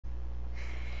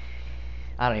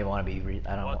I don't even want to be.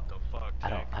 What the fuck,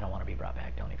 Jake? I don't want to be brought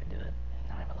back. Don't even do it.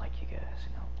 I don't even like you guys.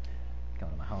 You know.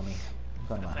 Going to my homie. I'm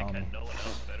going to I my think homie. had no one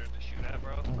else better to shoot at,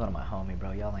 bro. I'm going to my homie,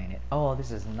 bro. Y'all ain't it. Oh, this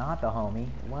is not the homie.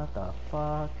 What the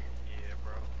fuck? Yeah,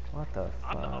 bro. What the fuck?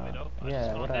 I'm the homie though.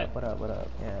 Yeah. What up? What up? What up?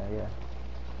 Yeah. Yeah.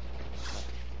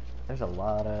 There's a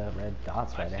lot of red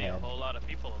dots right I see ahead. a whole lot of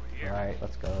people over here. Alright,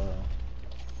 let's go.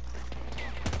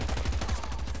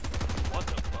 What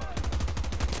the fuck?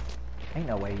 Ain't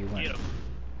no way you win. Get him.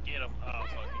 Get him. Oh,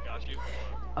 fuck, he got you.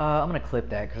 I'm gonna clip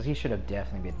that because he should have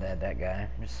definitely been dead, that guy.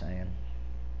 I'm just saying.